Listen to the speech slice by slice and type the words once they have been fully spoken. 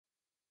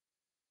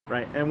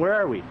Right. And where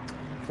are we?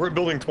 We're at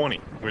Building 20,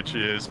 which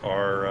is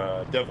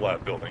our Dev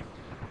Lab building.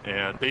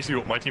 And basically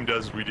what my team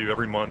does is we do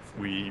every month,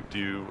 we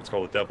do what's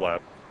called a Dev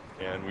Lab.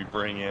 And we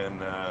bring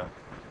in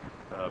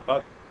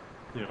about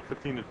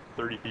 15 to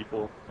 30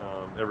 people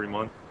every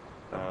month.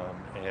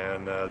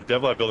 The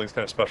Dev Lab building is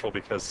kind of special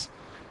because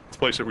it's a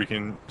place that we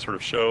can sort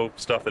of show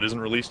stuff that isn't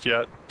released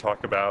yet,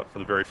 talk about for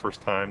the very first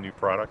time new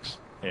products.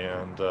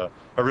 And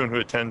everyone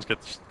who attends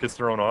gets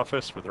their own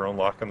office with their own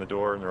lock on the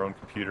door and their own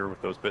computer with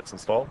those bits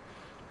installed.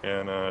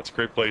 And it's a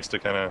great place to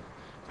kind of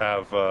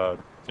have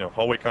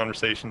hallway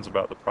conversations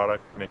about the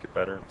product, make it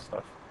better and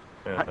stuff,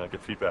 and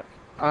get feedback.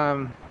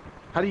 How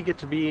do you get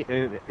to be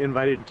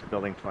invited to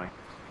Building 20?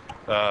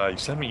 You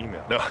send me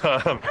email. No.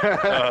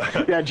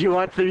 Yeah, do you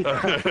want to?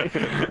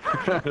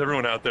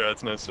 Everyone out there,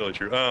 that's not necessarily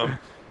true.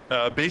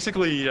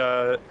 Basically,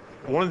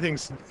 one of the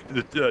things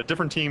that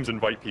different teams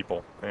invite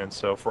people, and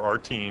so for our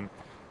team,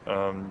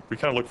 we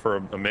kind of look for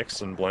a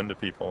mix and blend of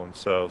people. And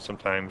so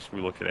sometimes we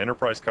look at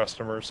enterprise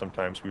customers,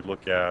 sometimes we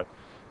look at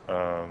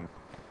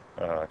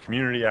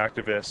community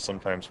activists,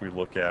 sometimes we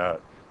look at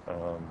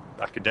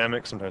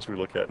academics, sometimes we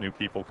look at new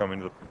people coming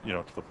to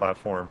the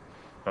platform.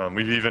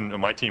 We've even, on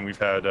my team, we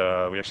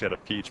actually had a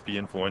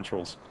PHP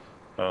Influentials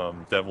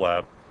Dev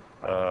Lab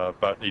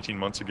about 18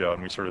 months ago,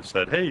 and we sort of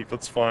said, hey,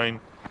 let's find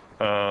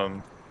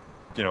the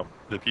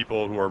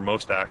people who are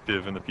most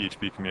active in the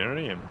PHP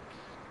community and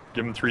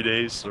give them 3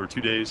 days or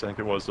 2 days, I think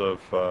it was, of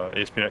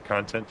ASP.NET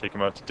content, take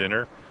them out to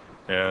dinner,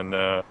 and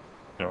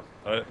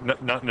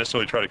not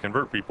necessarily try to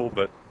convert people,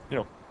 but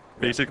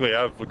basically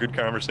have a good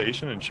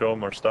conversation and show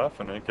them our stuff.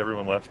 And I think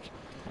everyone left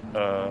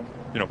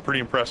pretty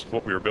impressed with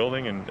what we were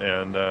building, and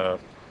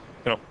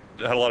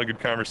had a lot of good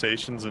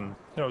conversations, and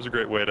it was a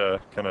great way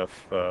to kind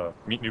of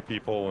meet new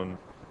people and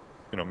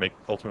make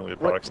ultimately the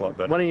products a lot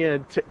better. Why don't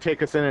you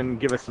take us in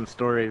and give us some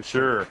stories?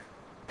 Sure.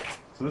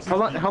 So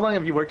how long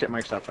have you worked at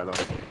Microsoft, by the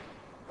way?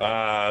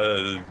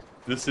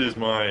 This is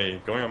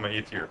going on my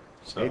 8th year.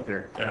 So, 8th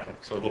year. Yeah,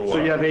 so a little while.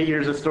 So you have 8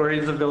 years of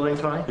stories of Building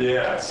 20?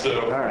 Yeah,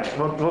 so... All right,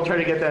 we'll try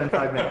to get that in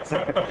 5 minutes.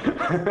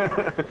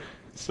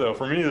 So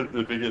for me,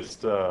 the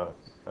biggest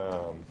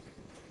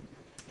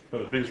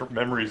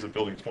memories of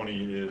Building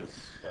 20 is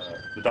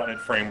the .NET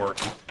Framework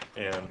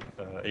and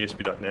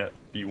ASP.NET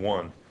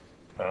V1.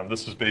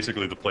 This is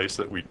basically the place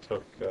that we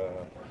took...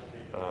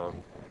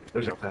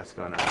 There's a class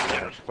going on.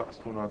 Yeah, there's a class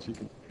going on, so you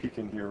can peek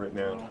in here right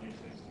now.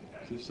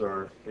 These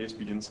are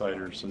ASP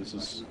insiders, so this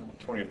is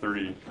 20 or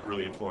 30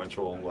 really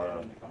influential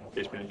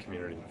ASP.NET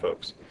community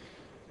folks.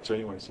 So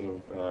anyway, in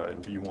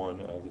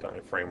V1, the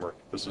 .NET Framework,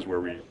 this is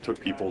where we took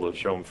people to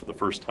show them for the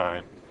first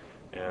time.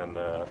 And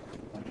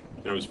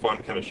it was fun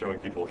kind of showing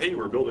people, hey,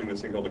 we're building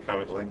this thing called the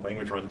Common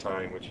Language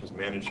Runtime, which is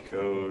managed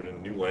code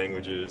and new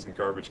languages and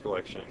garbage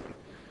collection.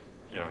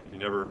 You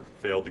never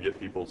failed to get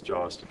people's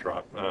jaws to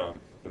drop. And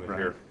then Right.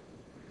 Here,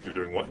 you're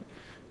doing what?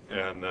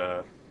 And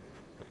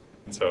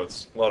so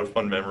it's a lot of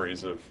fun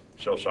memories of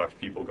shell-shocked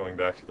people going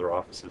back to their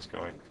offices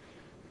going,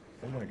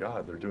 oh my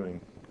God, they're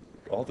doing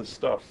all this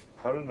stuff.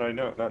 How did I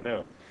not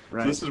know?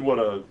 Right. So this is what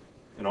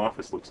an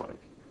office looks like.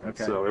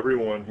 Okay. So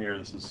everyone here,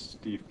 this is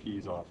Steve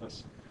Key's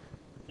office.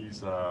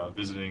 He's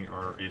visiting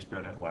our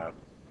ASP.NET lab.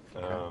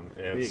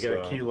 And you get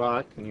a key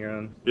lock and you're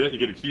on. Yeah, you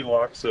get a key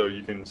lock, so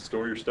you can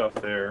store your stuff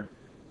there,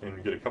 and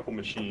you get a couple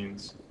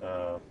machines.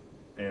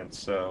 And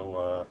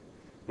so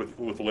with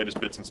the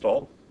latest bits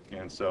installed.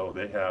 And so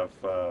they have,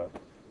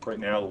 right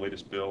now, the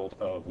latest build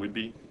of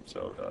Whidbey,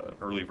 so an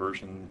early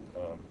version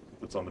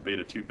that's on the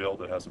beta 2 build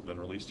that hasn't been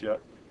released yet.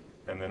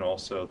 And then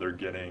also they're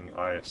getting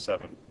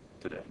IS7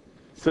 today.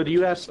 So do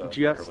you ask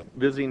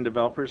visiting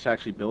developers to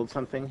actually build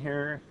something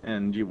here,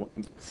 and do you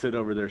sit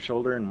over their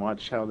shoulder and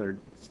watch how they're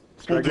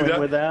struggling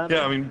with that?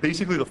 Yeah, I mean,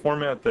 basically the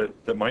format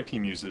that my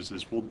team uses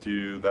is we'll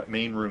do that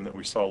main room that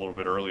we saw a little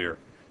bit earlier.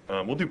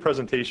 We'll do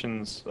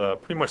presentations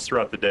pretty much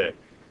throughout the day,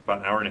 about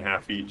an hour and a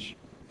half each.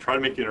 Try to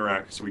make it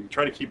interactive, so we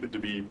try to keep it to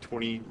be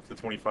 20 to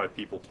 25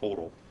 people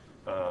total.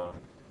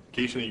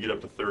 Occasionally you get up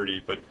to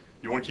 30, but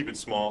you want to keep it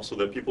small so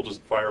that people just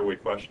fire away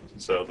questions.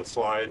 And so the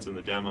slides and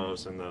the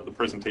demos and the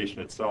presentation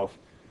itself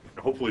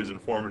hopefully is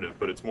informative,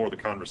 but it's more the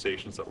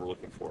conversations that we're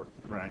looking for.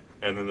 Right.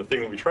 And then the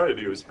thing that we try to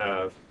do is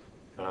have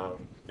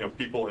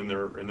people in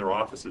their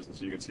offices, and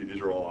so you can see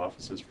these are all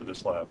offices for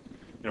this lab.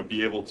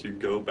 Be able to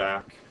go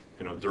back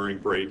during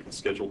break and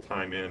schedule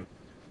time in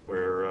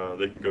where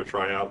they can go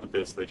try out the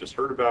bits they just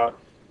heard about,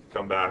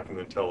 come back and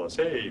then tell us,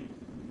 hey,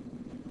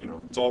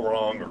 it's all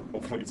wrong, or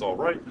hopefully it's all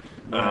right,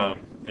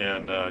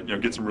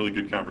 and get some really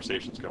good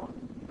conversations going.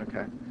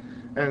 Okay.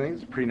 And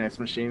these are pretty nice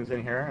machines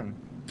in here, and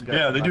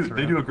yeah, they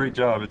do a great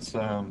job. It's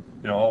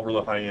all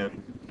really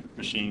high-end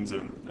machines,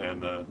 and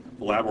the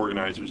lab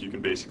organizers, you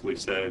can basically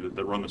say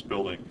that run this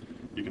building.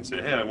 You can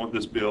say, hey, I want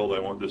this build, I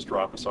want this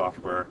drop of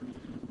software.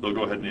 They'll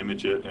go ahead and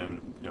image it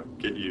and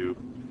get you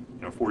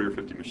 40 or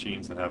 50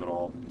 machines that have it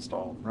all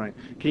installed. Right.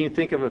 Can you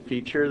think of a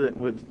feature that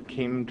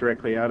came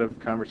directly out of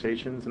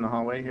conversations in the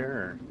hallway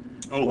here?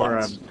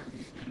 Lots.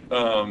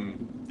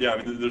 Yeah,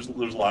 I mean, there's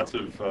lots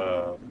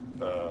of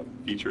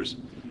features.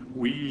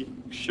 We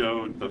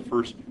showed the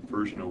first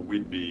version of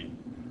Whidbey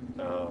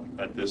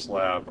at this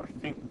lab, I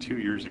think 2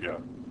 years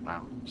ago.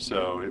 Wow.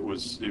 So it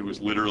was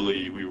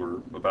literally, we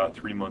were about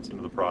 3 months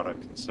into the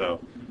product, and so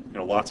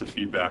lots of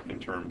feedback in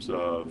terms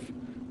of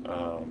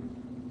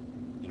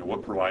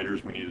what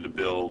providers we needed to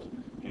build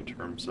in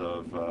terms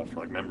of for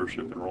like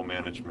membership and role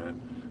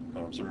management.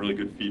 Some really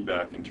good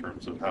feedback in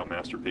terms of how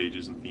master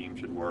pages and themes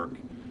should work.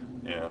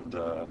 And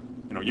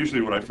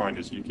usually what I find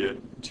is you get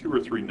 2 or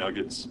 3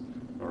 nuggets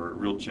or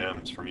real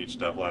gems from each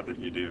dev lab that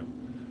you do,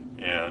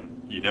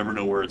 and you never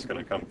know where it's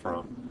going to come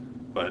from.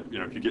 But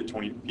if you get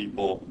 20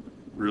 people,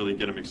 really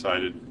get them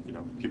excited.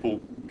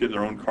 People get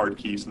their own card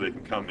key so they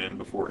can come in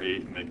before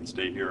 8 and they can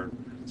stay here.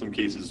 In some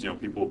cases,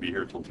 people will be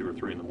here till 2 or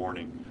 3 in the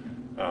morning,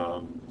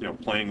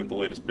 playing with the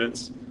latest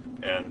bits,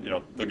 and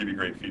they'll give you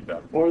great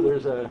feedback. Or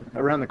there's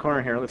around the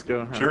corner here. Let's go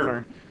around Sure. the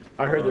corner.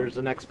 I heard there's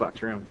an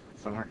Xbox room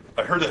somewhere.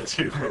 I heard that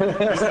too.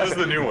 This is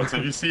the new one. So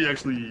you see,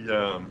 actually,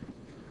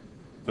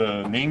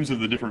 the names of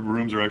the different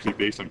rooms are actually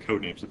based on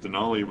code names. So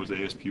Denali was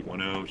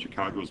ASP.10,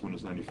 Chicago was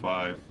Windows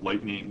 95,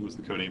 Lightning was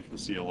the code name for the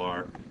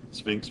CLR,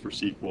 Sphinx for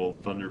SQL,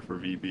 Thunder for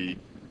VB,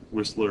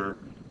 Whistler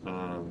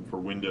for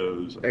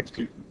Windows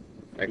XP,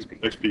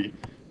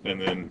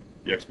 and then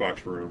the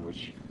Xbox room,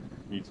 which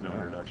needs no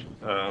introduction.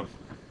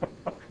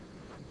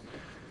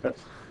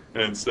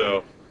 And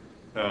so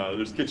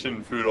there's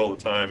kitchen food all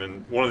the time,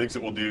 and one of the things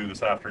that we'll do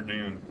this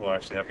afternoon, we're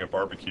actually having a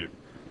barbecue,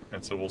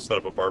 and so we'll set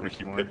up a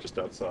barbecue pit just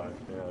outside,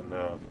 and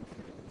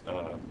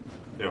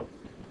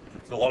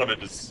a lot of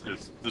it is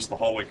just the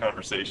hallway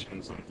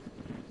conversations and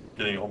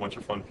getting a whole bunch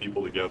of fun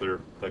people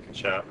together that can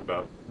chat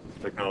about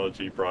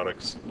technology,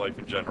 products, life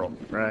in general.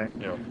 Right.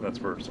 That's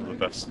where some of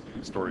the best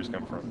stories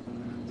come from.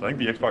 So I think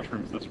the Xbox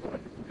room is this way.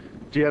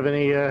 Do you have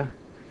any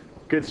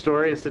good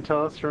stories to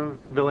tell us from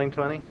Building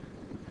 20?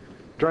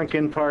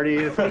 Drunken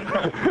parties.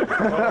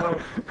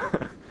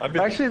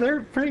 Actually,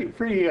 they're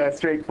pretty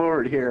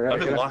straightforward here.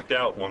 I've been locked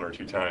out 1 or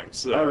 2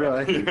 times. Oh,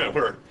 really? Yeah,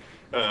 where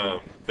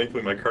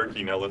thankfully my card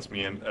key now lets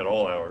me in at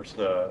all hours.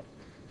 I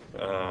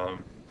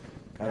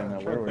don't know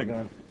where we're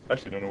going. I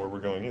actually don't know where we're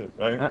going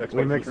either.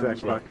 We mixed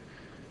Xbox.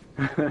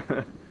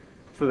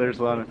 So there's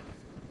a lot of...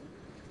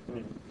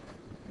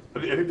 I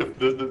think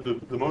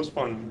the most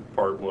fun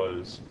part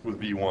was with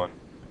V1,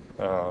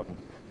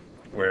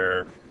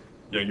 where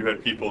you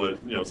had people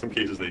that in some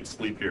cases they'd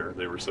sleep here.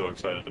 They were so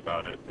excited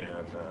about it,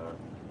 and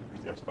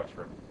the Xbox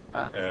room,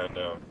 and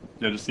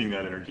just seeing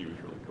that energy was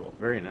really cool.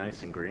 Very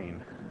nice and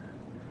green.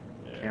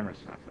 Yeah. Camera's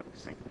not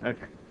focusing.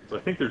 Okay. So I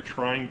think they're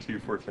trying to,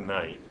 for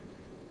tonight,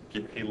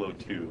 get Halo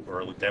 2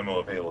 or a demo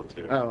of Halo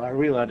 2. Oh, are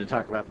we allowed to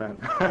talk about that?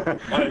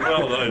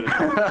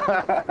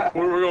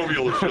 We're going to be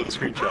able to show the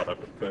screenshot of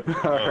it,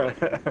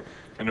 but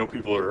I know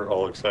people are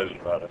all excited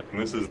about it.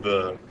 And this is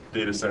the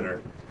data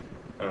center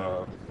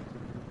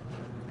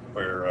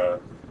where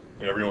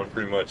everyone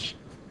pretty much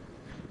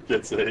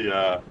gets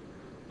a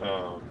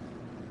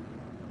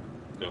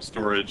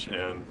storage,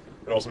 and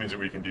it also means that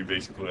we can do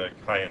basically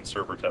like high-end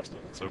server testing.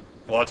 So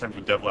a lot of times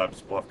with dev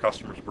labs, we'll have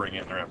customers bring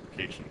in their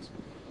applications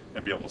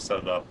and be able to set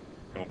it up,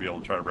 and we'll be able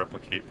to try to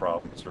replicate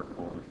problems or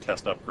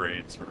test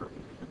upgrades or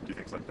do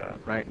things like that.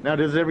 Right. Now,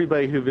 does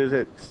everybody who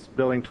visits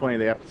Building 20,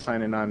 they have to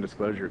sign a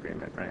non-disclosure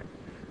agreement, right?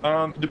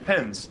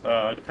 Depends.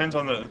 Depends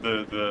on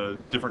the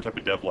different type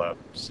of dev lab.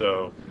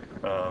 So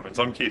in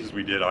some cases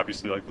we did,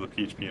 obviously, like the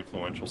PHP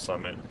Influential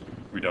Summit,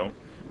 we don't.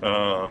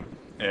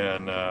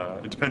 And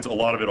it depends a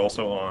lot of it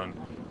also on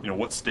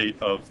what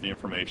state of the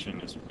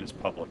information is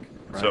public.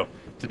 Right. So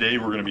today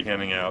we're going to be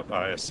handing out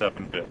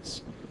IS7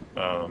 bits.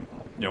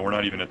 We're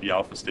not even at the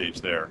alpha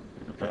stage there.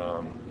 Okay.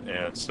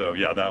 And so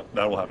yeah, that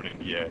will have an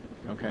NDA.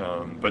 Okay.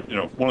 But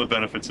one of the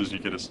benefits is you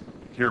get to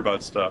hear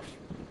about stuff.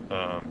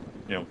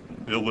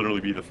 They'll literally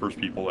be the first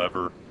people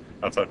ever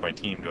outside my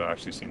team to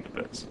actually seen the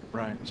bits.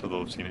 Right. So they'll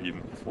have seen it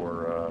even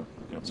before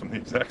some of the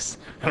execs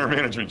in our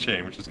management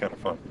chain, which is kind of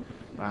fun.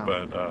 Wow.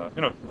 But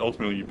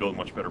ultimately you build a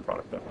much better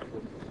product that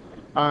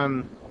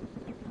way.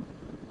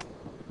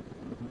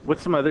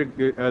 What's some other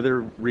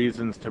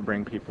reasons to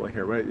bring people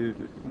here?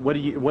 What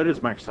does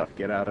Microsoft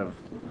get out of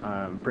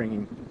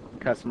bringing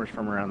customers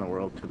from around the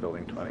world to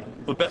Building 20?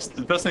 The best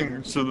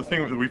thing. So the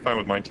thing that we find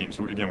with my team.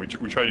 So again, we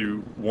try to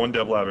do one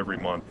dev lab every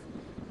month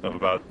of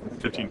about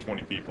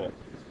 15-20 people,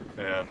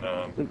 and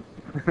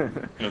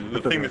the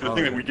thing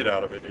that we get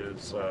out of it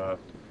is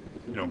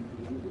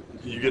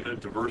you get a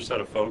diverse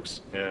set of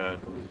folks, and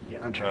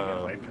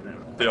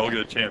they all get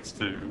a chance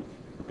to.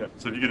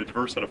 So if you get a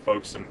diverse set of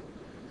folks, and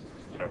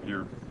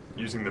you're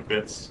using the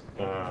bits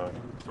for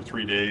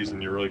 3 days,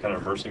 and you're really kind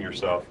of immersing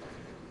yourself,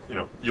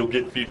 you'll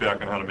get feedback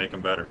on how to make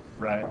them better.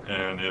 Right.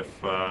 And if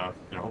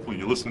hopefully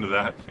you listen to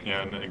that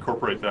and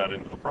incorporate that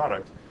into the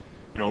product,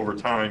 over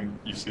time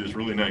you see this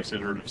really nice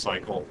iterative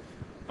cycle,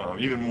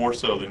 even more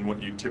so than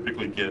what you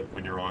typically get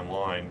when you're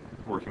online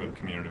working with the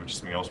community, which is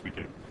something else we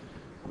do,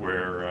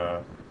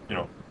 where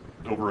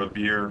over a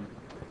beer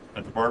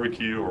at the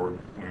barbecue or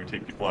when we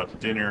take people out to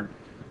dinner,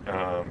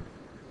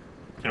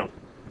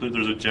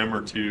 there's a gem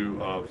or two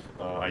of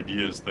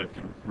ideas that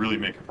can really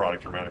make a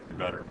product dramatically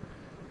better.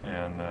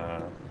 And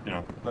you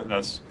know,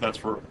 that's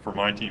for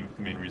my team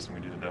the main reason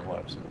we do the dev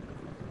labs. It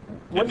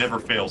What's- never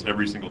fails.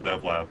 Every single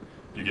dev lab,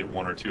 you get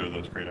one or two of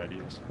those great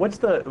ideas. What's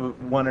the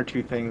one or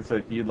two things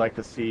that you'd like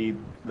to see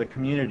the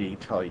community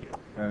tell you?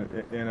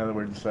 In other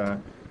words,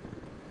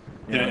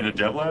 you know, In a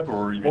dev lab,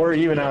 or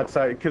even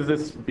outside, because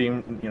this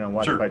being, you know,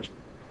 watched Sure. by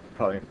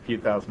probably a few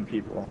thousand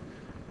people,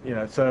 you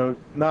know, so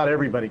not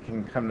everybody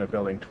can come to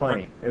Building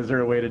 20. Right. Is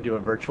there a way to do a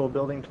virtual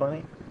Building 20,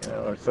 you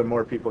know, so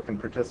more people can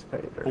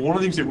participate? Or? Well, one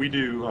of the things that we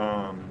do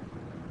a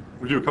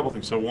couple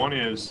things. So one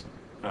is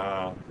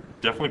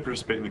definitely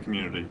participate in the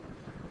community.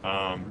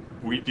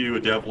 We do a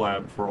dev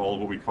lab for all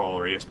of what we call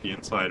our ASP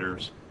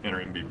insiders and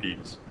our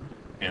MVPs.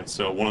 And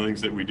so one of the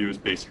things that we do is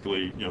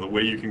basically, you know, the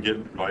way you can get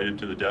invited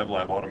to the dev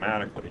lab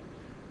automatically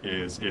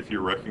is if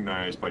you're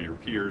recognized by your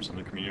peers in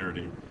the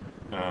community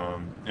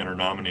and are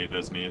nominated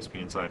as an ASP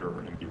insider or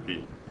an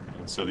MVP.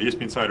 And so the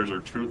ASP insiders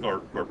are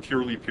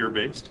purely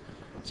peer-based.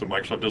 So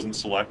Microsoft doesn't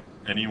select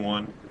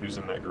anyone who's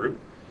in that group.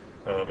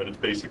 And it's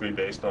basically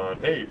based on,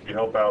 hey, if you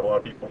help out a lot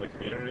of people in the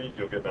community,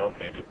 you'll get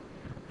nominated.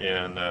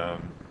 And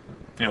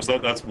you know, so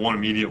that's one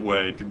immediate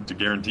way to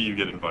guarantee you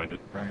get invited.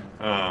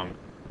 Right.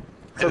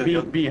 So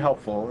be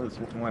helpful is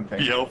one thing.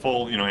 Be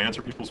helpful, you know,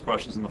 answer people's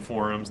questions in the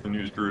forums, the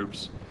news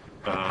groups,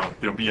 you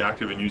know, be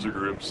active in user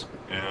groups,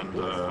 and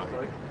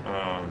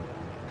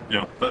you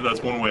know,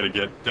 that's one way to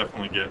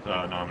definitely get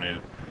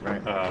nominated.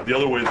 Right. The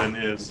other way then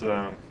is, you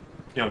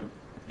know,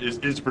 is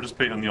to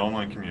participate in the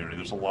online community.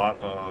 There's a lot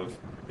of,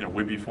 you know,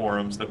 Wibby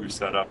forums that we've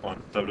set up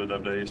on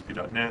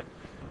www.asp.net.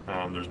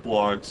 There's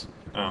blogs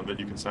that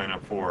you can sign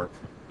up for,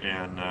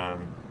 and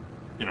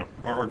you know,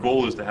 our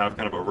goal is to have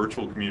kind of a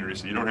virtual community,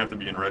 so you don't have to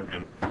be in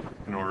Redmond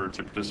in order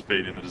to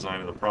participate in the design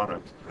of the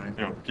product. Right.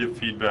 You know, give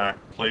feedback,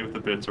 play with the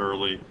bits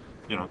early.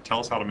 You know, tell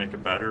us how to make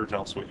it better.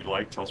 Tell us what you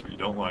like. Tell us what you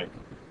don't like,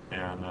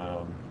 and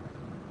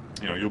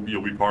you know,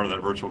 you'll be part of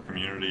that virtual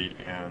community.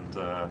 And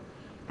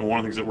one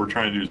of the things that we're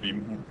trying to do is be,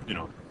 you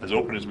know, as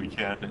open as we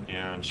can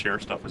and share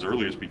stuff as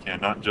early as we can,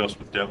 not just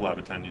with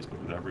DevLab attendees, but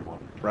with everyone.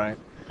 Right.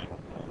 And,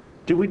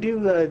 Do we do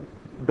the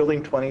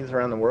Building 20s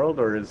around the world,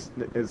 or is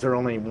there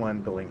only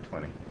one Building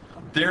 20?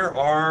 There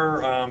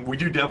are, we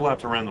do dev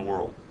labs around the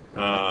world.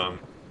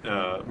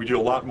 We do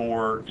a lot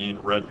more in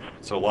Redmond,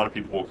 so a lot of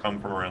people will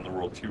come from around the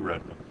world to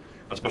Redmond,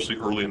 especially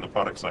early in the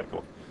product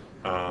cycle.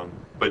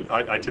 But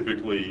I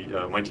typically,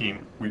 my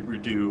team, we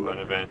do an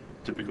event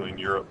typically in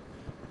Europe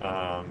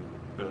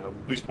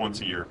at least once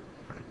a year,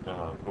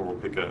 where we'll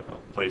pick a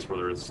place,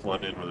 whether it's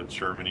London, whether it's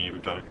Germany.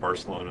 We've done it in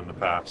Barcelona in the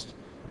past,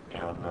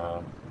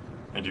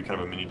 and do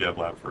kind of a mini dev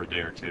lab for a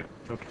day or two.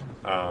 Okay.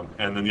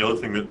 And then the other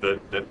thing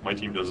that my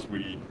team does is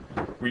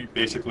we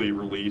basically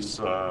release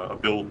a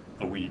build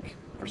a week,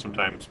 or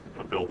sometimes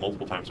a build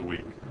multiple times a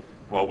week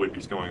while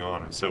Whitby's going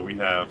on. And so we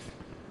have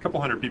a couple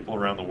hundred people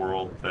around the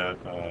world that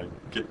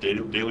get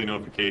daily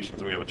notifications,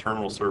 and we have a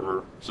terminal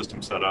server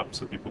system set up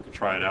so people can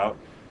try it out.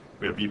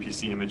 We have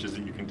VPC images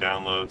that you can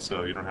download,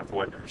 so you don't have to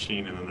wipe your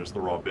machine, and then there's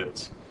the raw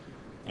bits.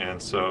 And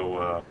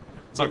so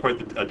it's not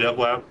quite a dev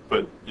lab,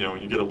 but you know,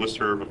 you get a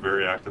listserv of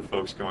very active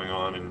folks going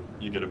on, and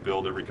you get a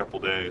build every couple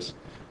days.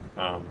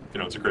 You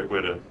know, it's a great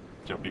way to,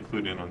 you know, be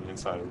clued in on the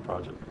inside of the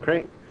project.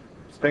 Great.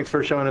 Thanks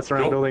for showing us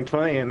around Cool. Building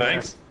 20. And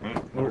Thanks.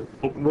 we're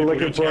We're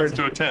looking forward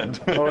to attend.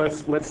 Well,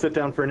 let's sit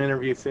down for an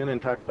interview soon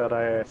and talk about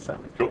IISM.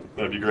 Cool.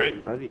 That'd be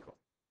great. That'd be cool.